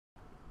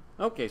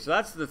Okay, so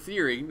that's the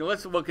theory. Now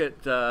let's look at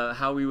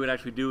how we would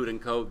actually do it in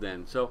code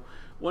then. So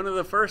one of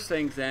the first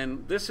things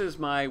then, this is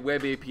my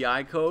web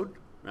API code,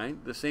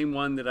 right? The same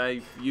one that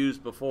I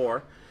used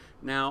before.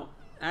 Now,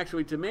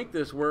 actually to make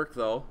this work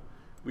though,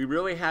 we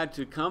really had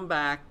to come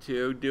back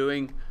to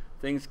doing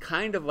things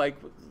kind of like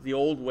the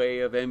old way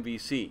of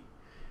MVC.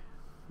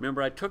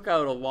 Remember, I took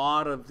out a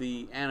lot of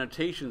the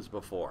annotations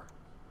before.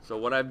 So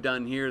what I've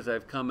done here is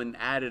I've come and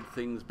added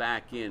things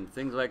back in,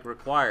 things like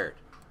required.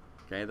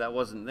 Okay, that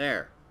wasn't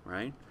there,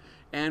 right?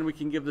 And we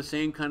can give the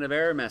same kind of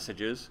error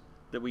messages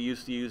that we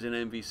used to use in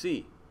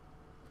MVC.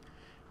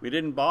 We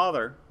didn't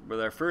bother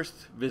with our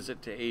first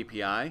visit to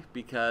API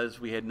because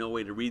we had no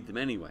way to read them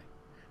anyway.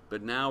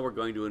 But now we're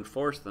going to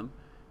enforce them.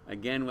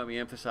 Again, let me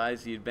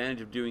emphasize the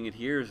advantage of doing it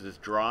here is it's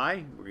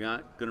dry. We're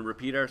not going to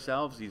repeat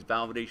ourselves. These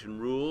validation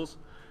rules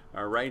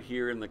are right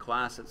here in the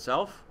class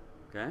itself.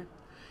 Okay?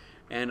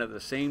 And at the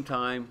same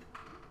time,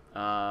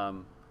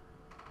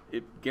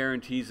 it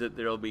guarantees that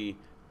there will be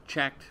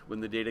checked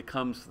when the data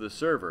comes to the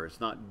server. It's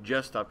not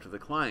just up to the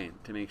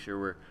client to make sure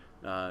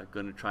we're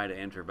going to try to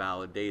enter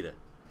valid data,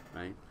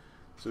 right?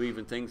 So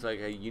even things like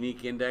a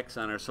unique index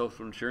on our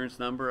social insurance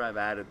number, I've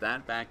added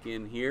that back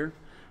in here.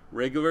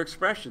 Regular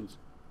expressions,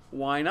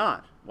 why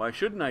not? Why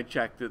shouldn't I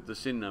check that the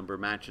SIN number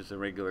matches a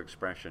regular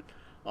expression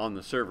on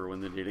the server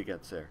when the data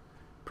gets there?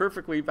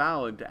 Perfectly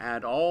valid to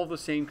add all the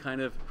same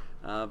kind of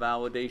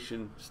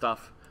validation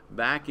stuff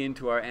back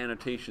into our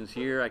annotations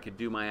here. I could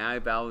do my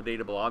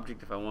iValidatable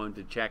object if I wanted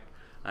to check,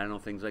 I don't know,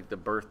 things like the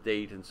birth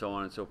date and so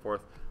on and so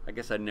forth. I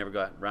guess I never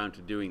got around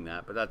to doing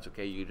that, but that's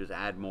okay. You just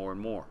add more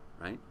and more,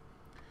 right?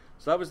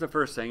 So that was the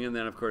first thing, and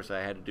then of course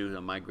I had to do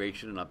a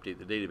migration and update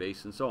the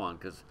database and so on,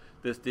 because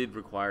this did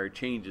require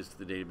changes to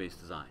the database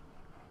design.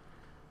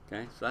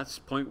 Okay, so that's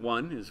point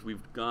one, is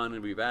we've gone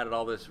and we've added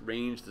all this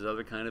range, this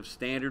other kind of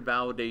standard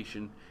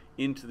validation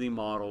into the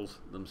models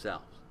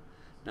themselves.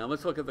 Now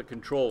let's look at the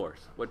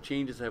controllers. What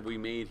changes have we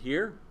made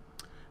here?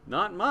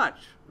 Not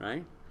much,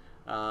 right?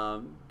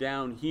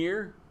 Down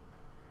here,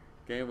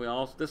 okay,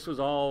 this was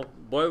all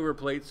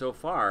boilerplate so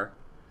far.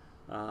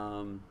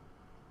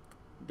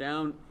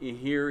 Down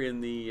here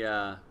in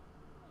the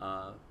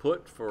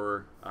put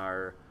for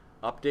our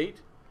update,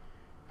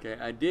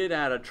 okay, I did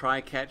add a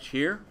try catch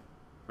here,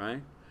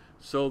 right?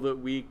 So that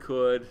we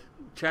could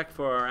check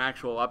for our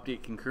actual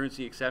update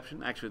concurrency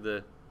exception.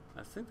 Actually,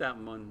 I think that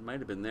one might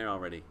have been there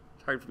already.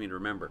 It's hard for me to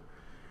remember.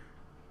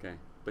 Okay,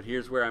 but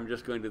here's where I'm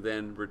just going to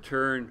then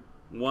return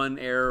one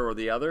error or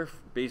the other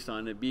based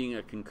on it being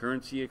a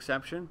concurrency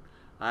exception.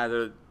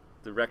 Either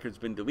the record's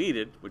been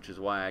deleted, which is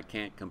why I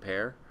can't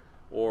compare,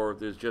 or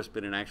there's just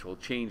been an actual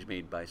change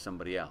made by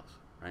somebody else,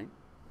 right?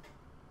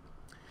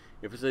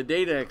 If it's a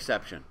data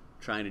exception,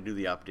 trying to do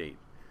the update,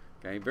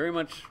 okay, very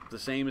much the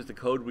same as the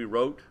code we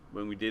wrote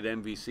when we did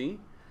MVC,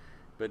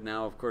 but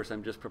now of course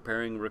I'm just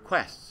preparing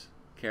requests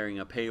carrying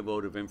a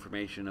payload of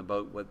information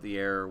about what the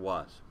error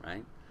was,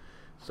 right?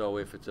 So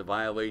if it's a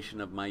violation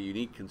of my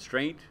unique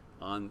constraint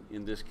on,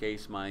 in this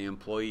case, my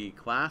employee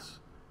class,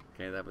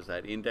 okay, that was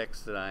that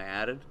index that I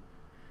added,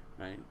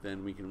 right?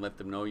 Then we can let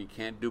them know you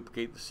can't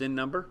duplicate the SIN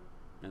number,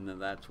 and then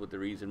that's what the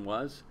reason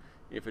was.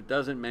 If it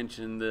doesn't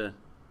mention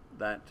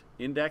that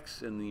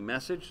index in the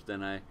message,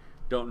 then I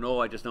don't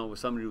know, I just know it was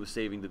somebody who was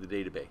saving to the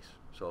database.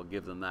 So I'll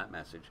give them that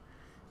message,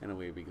 and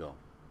away we go,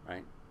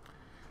 right?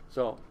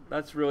 So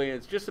that's really,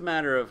 it's just a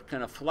matter of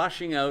kind of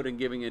flushing out and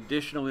giving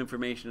additional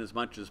information as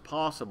much as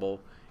possible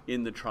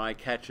in the try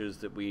catches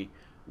that we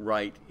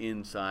write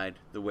inside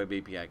the Web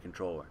API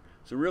controller.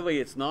 So really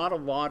it's not a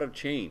lot of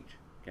change,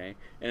 okay?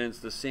 And it's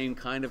the same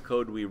kind of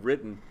code we've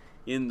written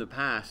in the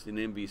past in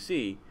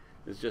MVC.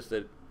 It's just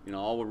that, you know,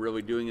 all we're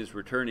really doing is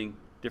returning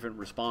different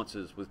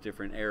responses with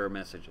different error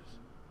messages.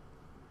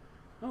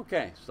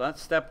 Okay, so that's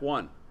step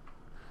one.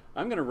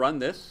 I'm going to run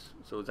this,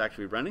 so it's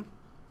actually running.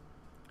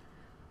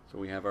 So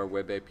we have our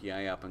Web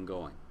API up and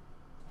going.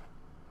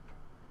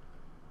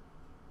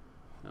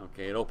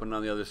 Okay, it opened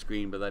on the other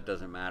screen, but that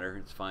doesn't matter.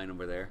 It's fine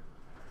over there.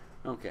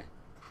 Okay,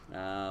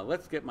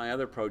 let's get my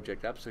other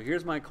project up. So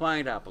here's my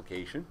client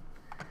application.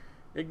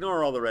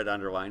 Ignore all the red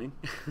underlining.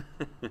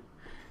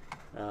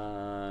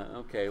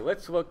 Okay,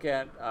 let's look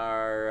at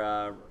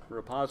our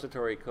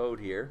repository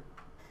code here.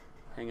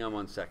 Hang on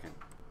one second.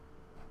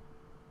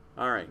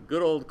 All right,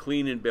 good old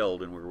clean and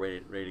build, and we're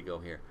ready to go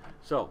here.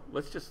 So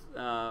let's just,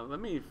 let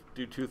me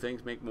do two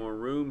things, make more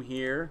room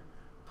here.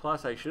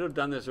 Plus, I should have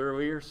done this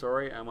earlier,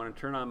 sorry. I want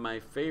to turn on my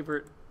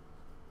favorite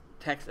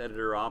text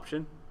editor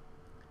option.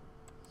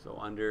 So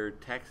under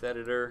text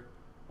editor,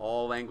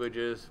 all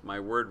languages, my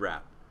word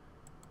wrap.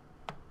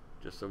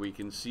 Just so we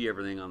can see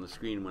everything on the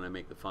screen when I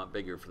make the font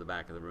bigger for the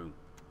back of the room.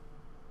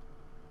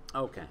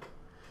 Okay,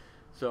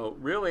 so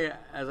really,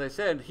 as I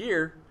said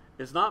here,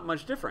 it's not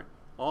much different.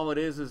 All it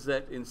is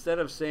that instead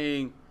of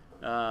saying,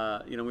 you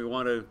know, we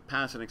want to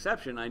pass an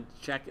exception, I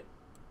check it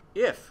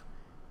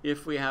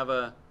if we have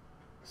a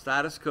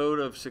status code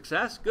of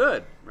success,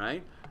 good,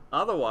 right?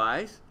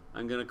 Otherwise,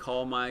 I'm going to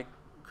call my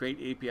create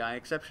API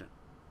exception,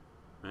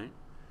 right?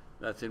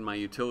 That's in my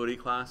utility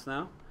class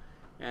now.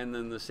 And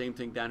then the same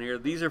thing down here.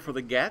 These are for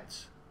the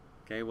gets,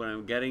 okay, when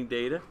I'm getting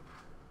data.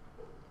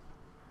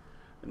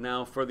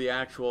 Now for the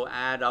actual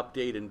add,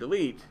 update, and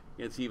delete,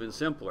 it's even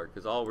simpler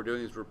because all we're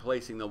doing is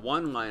replacing the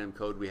one line of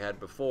code we had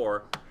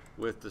before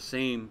with the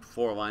same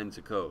 4 lines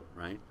of code,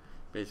 right?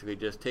 Basically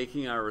just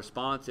taking our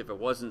response, if it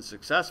wasn't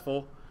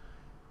successful,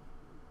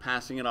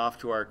 passing it off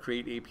to our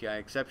create API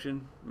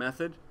exception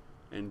method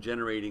and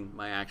generating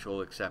my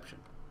actual exception,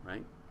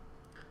 right?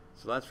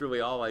 So that's really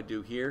all I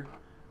do here.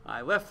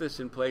 I left this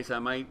in place. I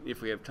might,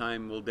 if we have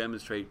time, we'll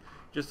demonstrate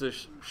just to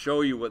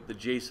show you what the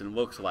JSON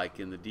looks like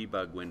in the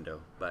debug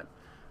window. But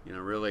you know,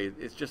 really,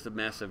 it's just a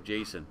mess of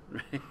JSON,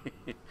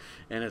 right?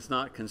 And it's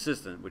not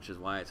consistent, which is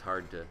why it's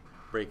hard to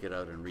break it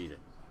out and read it.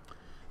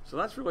 So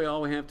that's really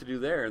all we have to do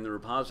there in the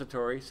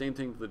repository. Same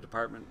thing for the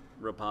department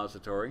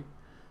repository.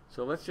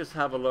 So let's just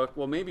have a look.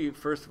 Well, maybe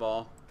first of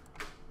all,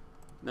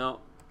 now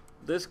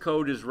this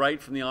code is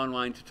right from the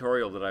online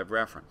tutorial that I've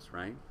referenced,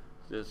 right?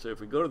 So if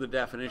we go to the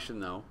definition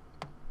though,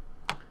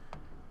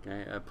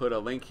 okay, I put a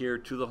link here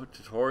to the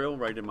tutorial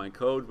right in my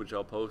code, which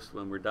I'll post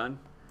when we're done.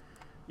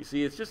 You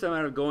see, it's just a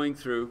matter of going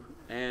through,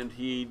 and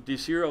he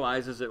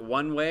deserializes it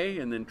one way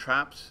and then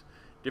traps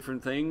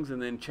different things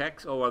and then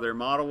checks, oh, are there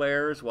model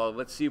errors? Well,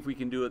 let's see if we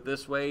can do it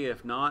this way.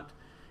 If not,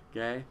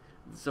 okay.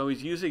 So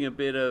he's using a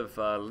bit of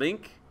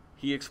link.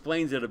 He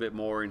explains it a bit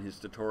more in his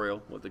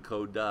tutorial, what the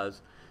code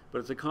does. But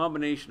it's a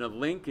combination of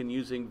link and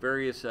using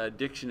various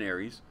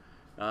dictionaries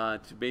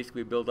to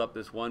basically build up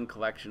this one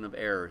collection of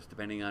errors,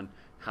 depending on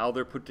how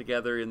they're put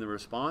together in the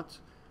response,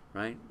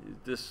 right?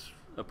 This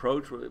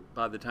approach,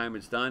 by the time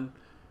it's done,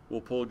 will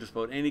pull just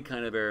about any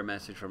kind of error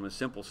message from a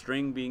simple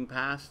string being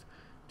passed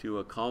to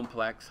a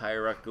complex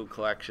hierarchical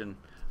collection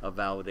of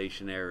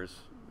validation errors,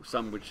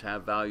 some which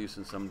have values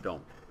and some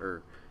don't,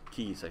 or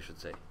keys I should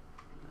say,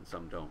 and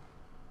some don't.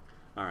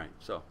 All right,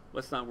 so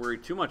let's not worry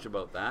too much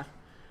about that.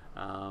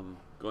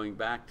 Going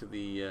back to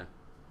the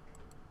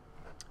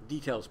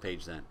details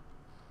page then,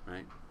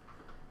 right?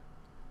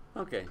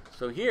 Okay,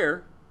 so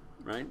here,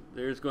 right,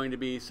 there's going to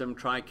be some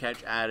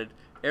try-catch added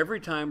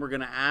every time we're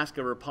going to ask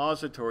a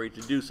repository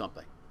to do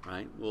something,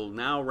 right? We'll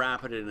now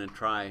wrap it in a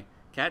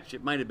try-catch.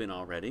 It might have been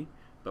already,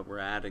 but we're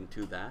adding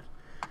to that.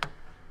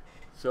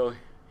 So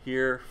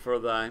here for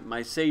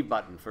my save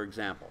button, for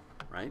example,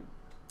 right?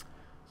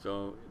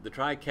 So the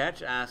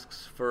try-catch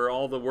asks for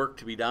all the work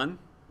to be done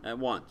at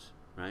once,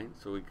 right?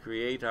 So we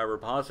create our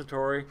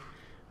repository.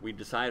 We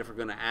decide if we're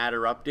going to add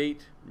or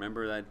update.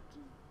 Remember that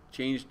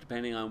changed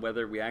depending on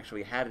whether we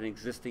actually had an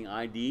existing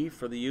ID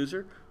for the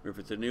user, or if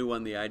it's a new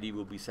one, the ID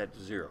will be set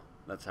to 0.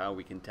 That's how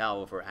we can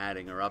tell if we're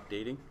adding or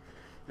updating.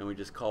 And we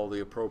just call the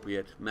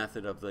appropriate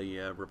method of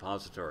the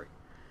repository.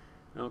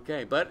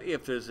 Okay, but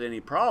if there's any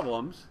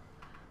problems,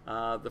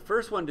 the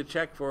first one to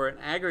check for an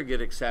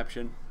aggregate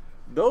exception,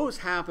 those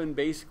happen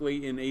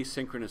basically in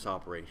asynchronous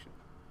operation.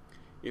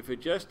 If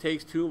it just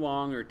takes too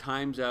long or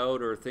times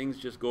out or things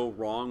just go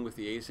wrong with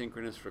the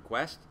asynchronous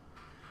request,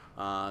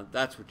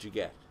 that's what you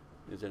get,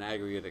 is an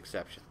aggregate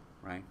exception,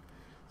 right?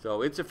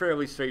 So it's a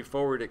fairly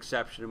straightforward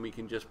exception, and we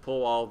can just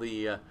pull all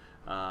the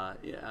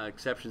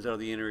exceptions out of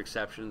the inner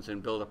exceptions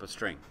and build up a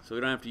string. So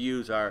we don't have to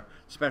use our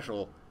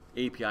special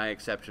API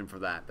exception for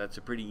that. That's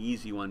a pretty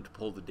easy one to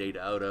pull the data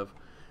out of.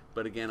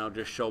 But again, I'll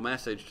just show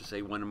message to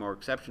say one or more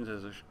exceptions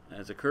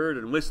has occurred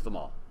and list them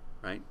all,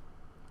 right?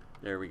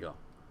 There we go.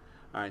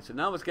 All right, so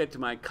now let's get to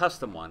my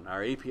custom one,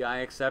 our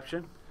API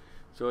exception.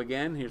 So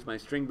again, here's my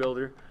string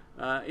builder.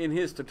 In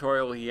his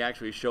tutorial, he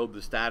actually showed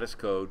the status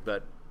code,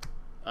 but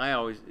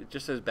it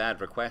just says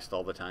bad request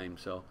all the time,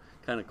 so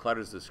kind of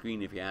clutters the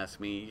screen if you ask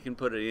me. You can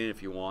put it in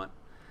if you want,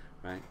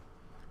 right?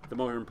 The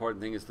more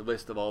important thing is the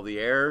list of all the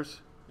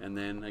errors, and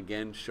then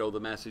again, show the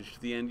message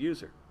to the end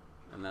user.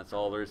 And that's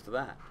all there is to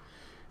that.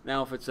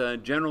 Now, if it's a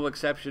general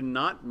exception,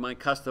 not my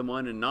custom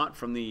one and not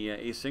from the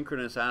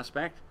asynchronous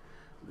aspect,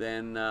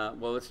 then,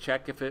 well, let's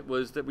check if it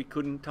was that we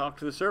couldn't talk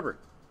to the server,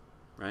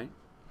 right?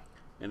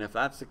 And if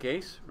that's the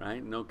case,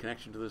 right, no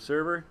connection to the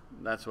server,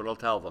 that's what I'll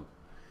tell them.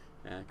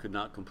 Could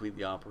not complete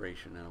the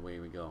operation, and away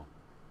we go.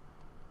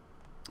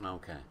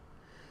 Okay.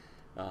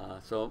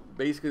 So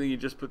basically, you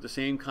just put the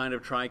same kind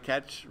of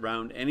try-catch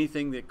around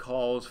anything that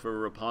calls for a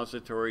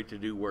repository to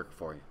do work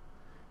for you.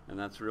 And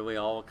that's really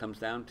all it comes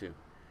down to.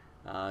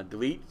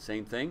 Delete,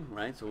 same thing,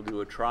 right? So we'll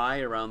do a try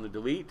around the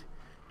delete,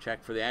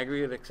 check for the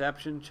aggregate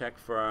exception, check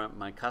for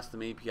my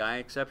custom API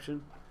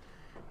exception,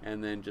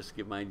 and then just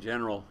give my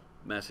general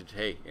message,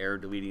 hey, error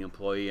deleting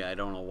employee, I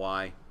don't know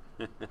why,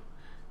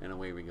 and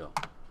away we go.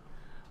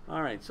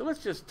 All right, so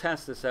let's just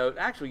test this out.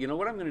 Actually, you know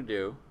what I'm going to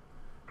do,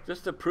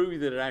 just to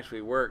prove that it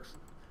actually works,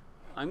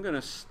 I'm going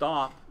to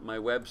stop my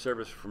web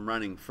service from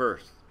running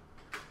first.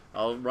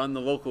 I'll run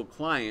the local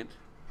client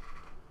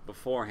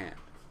beforehand,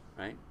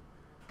 right?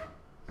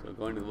 So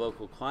going to the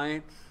local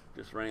client,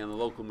 just running on the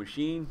local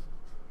machine.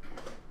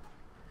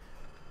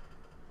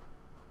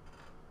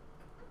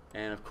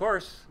 And of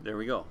course, there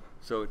we go.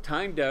 So it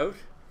timed out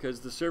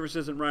because the service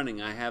isn't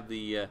running. I have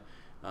the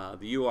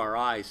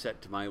URI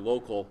set to my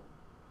local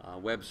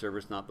web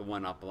service, not the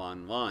one up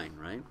online,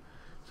 right?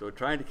 So it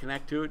tried to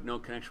connect to it, no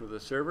connection with the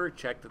server,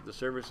 check that the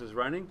service is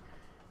running,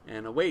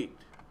 and await.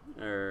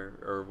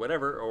 or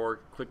whatever,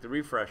 or click the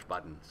refresh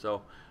button.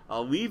 So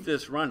I'll leave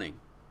this running.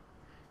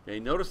 Okay,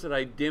 notice that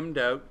I dimmed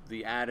out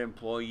the add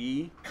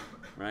employee,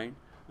 right?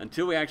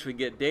 Until we actually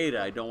get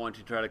data, I don't want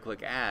you to try to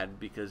click add,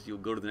 because you'll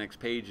go to the next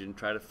page and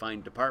try to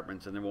find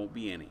departments and there won't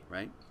be any,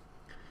 right?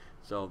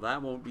 So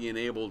that won't be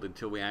enabled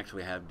until we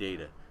actually have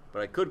data.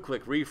 But I could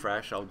click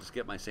refresh. I'll just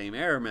get my same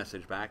error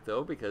message back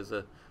though, because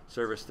the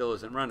service still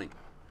isn't running.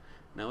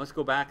 Now let's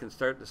go back and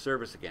start the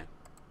service again.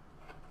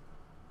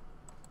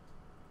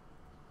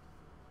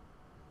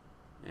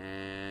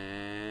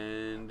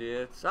 And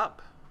it's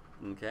up.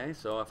 Okay,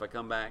 so if I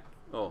come back,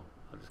 I'll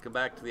just come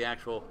back to the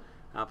actual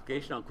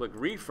application. I'll click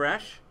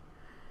refresh,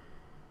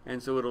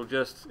 and so it'll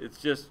just,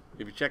 if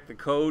you check the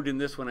code in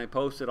this one I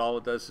posted, all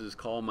it does is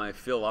call my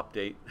fill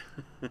update.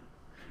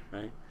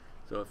 Right?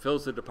 So it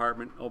fills the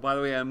department. Oh, by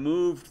the way, I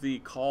moved the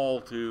call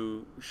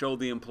to show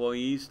the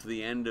employees to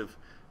the end of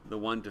the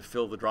one to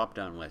fill the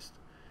drop-down list.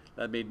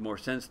 That made more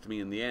sense to me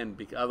in the end,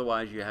 because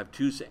otherwise you have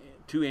two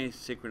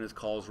asynchronous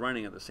calls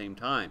running at the same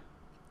time,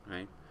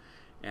 right?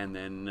 And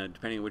then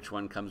depending on which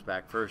one comes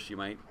back first,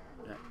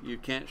 you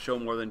can't show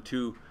more than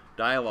 2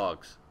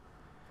 dialogues.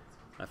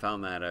 I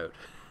found that out.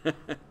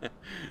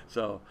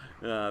 So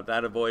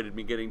that avoided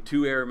me getting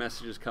 2 error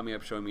messages coming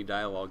up showing me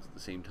dialogues at the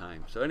same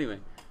time. So anyway,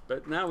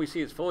 but now we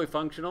see it's fully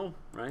functional,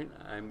 right?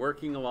 I'm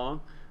working along.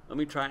 Let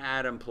me try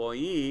add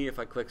employee. If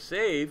I click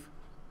save,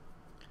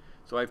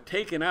 so I've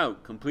taken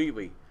out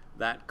completely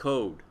that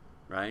code,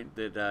 right?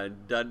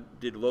 That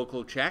did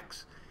local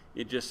checks.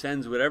 It just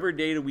sends whatever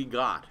data we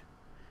got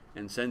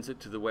and sends it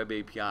to the web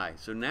API.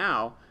 So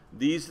now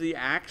these are the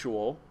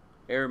actual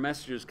error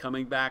messages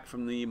coming back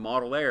from the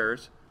model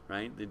errors,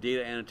 right? The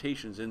data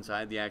annotations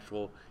inside the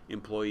actual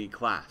employee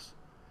class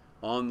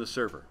on the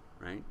server,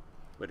 right?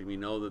 Letting me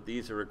know that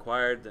these are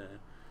required,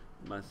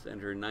 must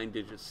enter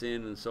 9-digit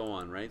SIN and so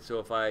on, right? So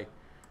if I,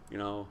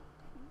 well,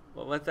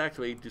 let's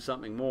actually do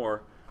something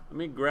more. Let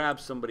me grab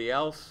somebody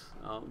else,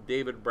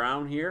 David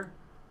Brown here.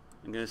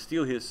 I'm going to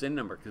steal his SIN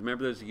number, because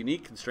remember there's a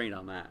unique constraint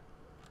on that.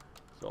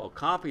 So I'll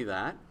copy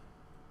that.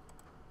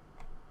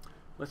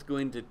 Let's go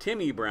into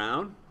Timmy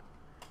Brown.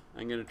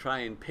 I'm going to try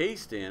and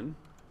paste in,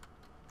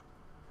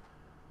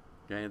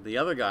 okay, the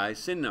other guy's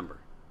SIN number,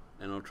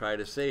 and I'll try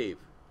to save.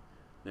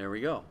 There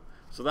we go.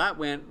 So that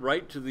went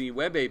right to the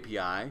web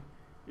API.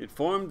 It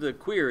formed the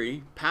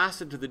query,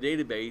 passed it to the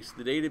database.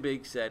 The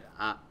database said,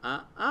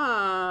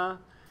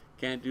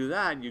 can't do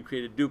that. You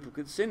create a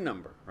duplicate SIN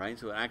number, right?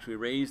 So it actually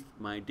raised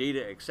my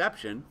data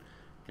exception.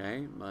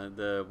 Okay,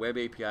 the web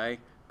API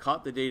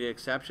caught the data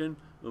exception,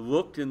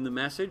 looked in the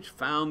message,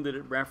 found that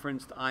it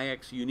referenced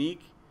IX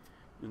unique,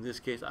 in this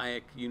case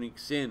IX unique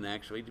SIN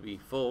actually to be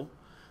full,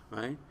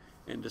 right?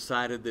 And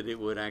decided that it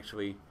would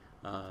actually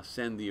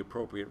send the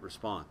appropriate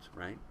response,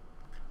 right?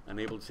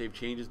 Unable to save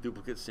changes,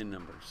 duplicate SIN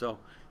number. So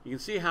you can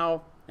see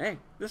how, hey,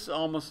 this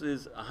almost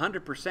is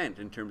 100%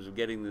 in terms of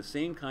getting the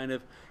same kind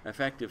of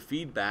effective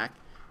feedback.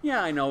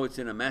 Yeah, I know it's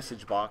in a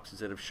message box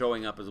instead of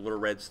showing up as little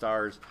red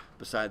stars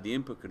beside the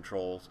input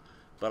controls,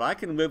 but I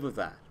can live with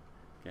that.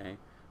 Okay,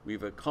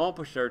 we've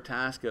accomplished our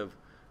task of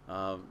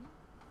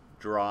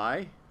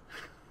dry,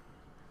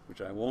 which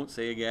I won't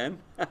say again,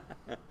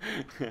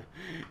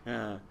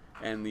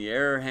 and the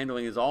error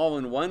handling is all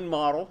in one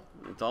model.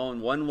 It's all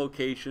in one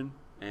location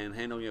and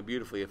handling it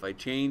beautifully. If I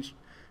changed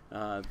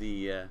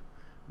the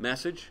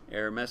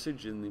error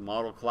message in the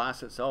model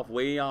class itself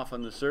way off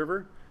on the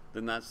server,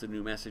 then that's the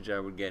new message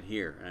I would get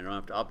here. And I don't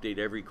have to update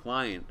every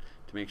client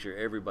to make sure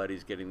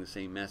everybody's getting the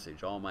same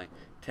message. All my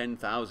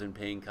 10,000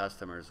 paying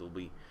customers will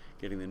be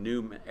getting the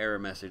new error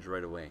message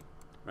right away,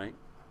 right?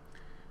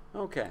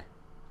 Okay,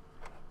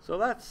 so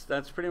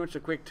that's pretty much a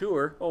quick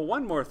tour. Oh,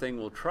 one more thing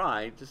we'll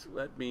try. Just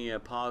let me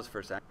pause for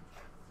a second.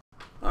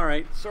 All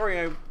right,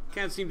 sorry I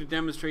can't seem to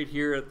demonstrate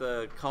here at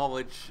the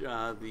college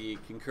the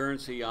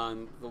concurrency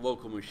on the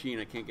local machine.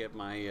 I can't get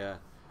my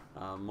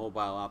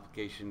mobile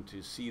application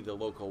to see the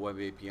local web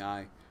API.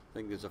 I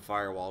think there's a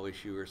firewall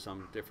issue or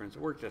some difference.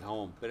 It worked at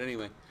home, but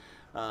anyway,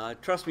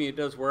 trust me, it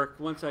does work.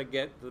 Once I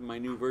get my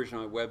new version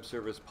of my web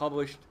service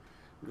published,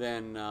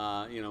 then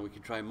we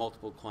can try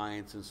multiple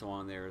clients and so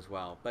on there as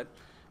well. But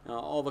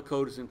all the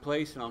code is in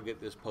place, and I'll get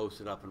this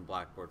posted up in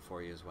Blackboard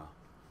for you as well.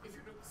 If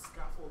you could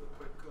scaffold a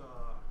quick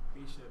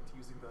patient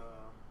using the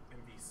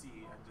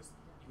MVC and just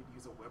you could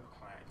use a web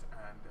client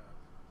and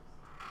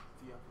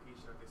the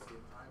application at the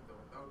same time, that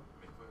would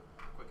make for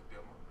a quick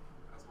demo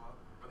as well.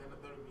 But then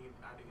that would mean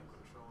adding a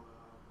controller,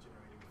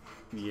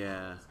 generating.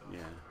 Yeah.